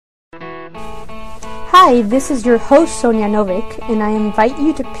Hi, this is your host Sonia Novick, and I invite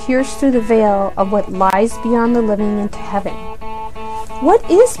you to pierce through the veil of what lies beyond the living into heaven. What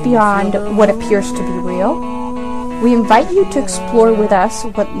is beyond what appears to be real? We invite you to explore with us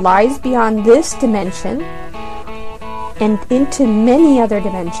what lies beyond this dimension and into many other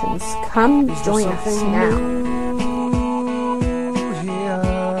dimensions. Come join us now.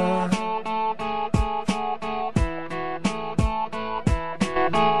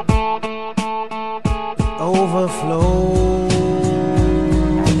 Overflow.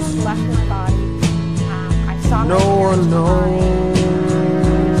 I just left my body. I saw No one knows.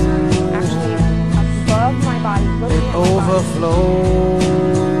 Actually, above my body, looking at my Overflow. body,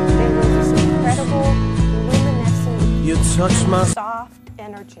 there was this incredible luminescent, You touch my soft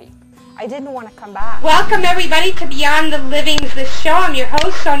energy. I didn't want to come back. Welcome everybody to Beyond the Livings, this show. I'm your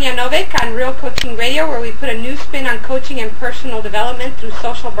host, Sonia Novick, on Real Coaching Radio, where we put a new spin on coaching and personal development through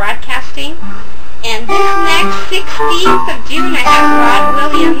social broadcasting. And this next 16th of June, I have Rod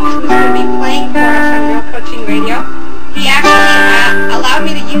Willams, who's going to be playing for us on Real Coaching Radio. He actually allowed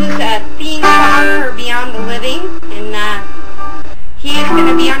me to use a theme song for Beyond the Living, and he is going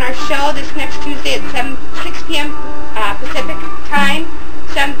to be on our show this next Tuesday at 6 p.m. Pacific time,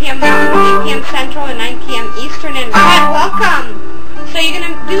 7 p.m. Mountain, 8 p.m. Central, and 9 p.m. Eastern. And Rod, welcome! So you're going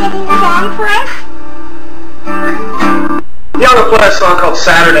to do a little song for us? Yeah, I'm going to play a song called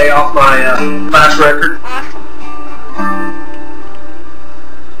Saturday off my last record. Awesome.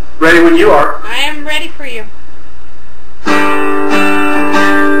 Ready when you are. I am ready for you.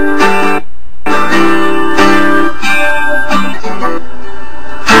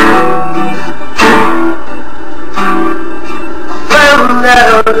 Found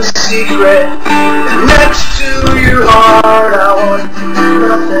out a secret next to your heart. I want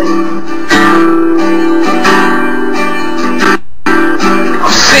nothing.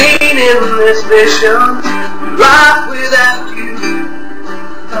 In this vision, life without you,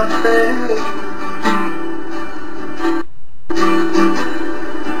 nothing.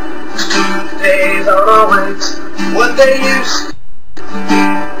 Tuesdays aren't always what they used to.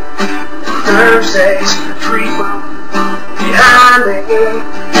 Thursdays creep up behind me.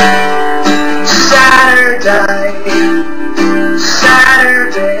 Saturday,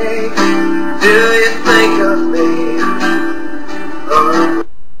 do you think of me?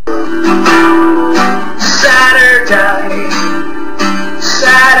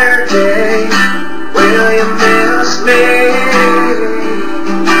 Saturday, will you miss me?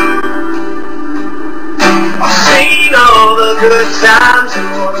 I've seen all the good times and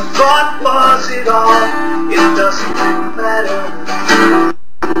what I thought was it all. It doesn't matter.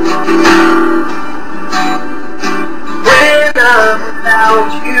 When I'm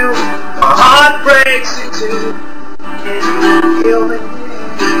without you, my heart breaks in two. Can you feel me?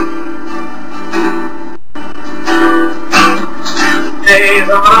 Days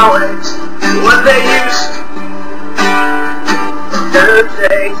aren't always what they used to.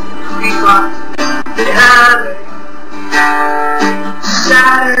 Thursdays creep up behind me.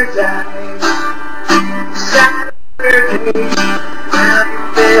 Saturday, well you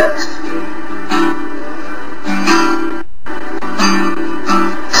missed me.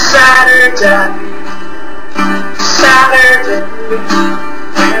 Saturday,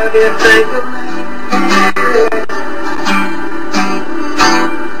 will you think of me?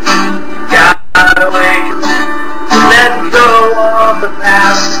 Gotta wake up, let go of the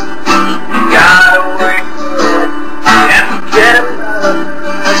past. Gotta wake up and forget about the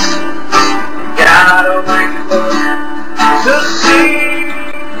rest. Gotta wake up to see.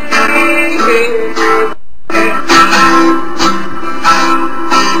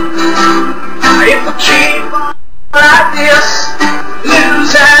 If I keep on like this,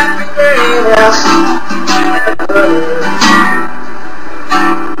 lose everything else.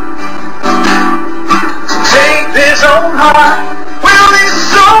 His own heart, will his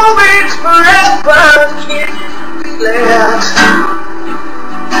soul beats forever? Can't be left.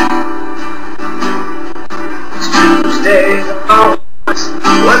 Tuesdays are always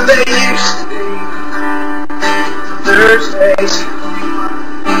what they used to be. Thursdays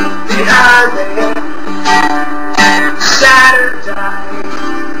behind me.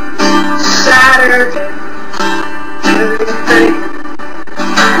 Saturday, will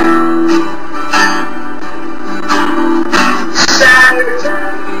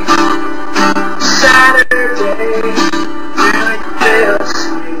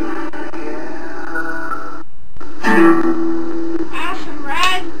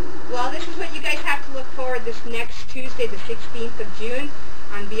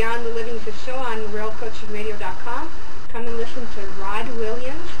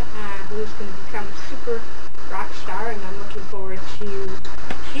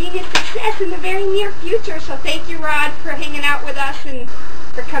us in the very near future. So thank you, Rod, for hanging out with us and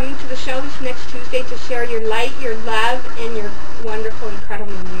for coming to the show this next Tuesday to share your light, your love, and your wonderful,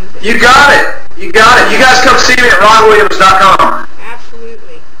 incredible music. You got it. You got it. You guys come see me at ronwilliams.com.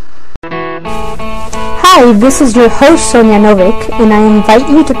 Absolutely. Hi, this is your host, Sonia Novick, and I invite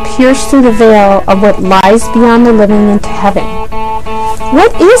you to pierce through the veil of what lies beyond the living into heaven.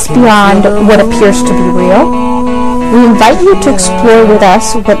 What is beyond what appears to be real? We invite you to explore with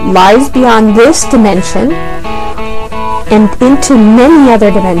us what lies beyond this dimension and into many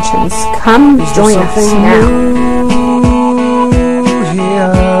other dimensions. Come join us now.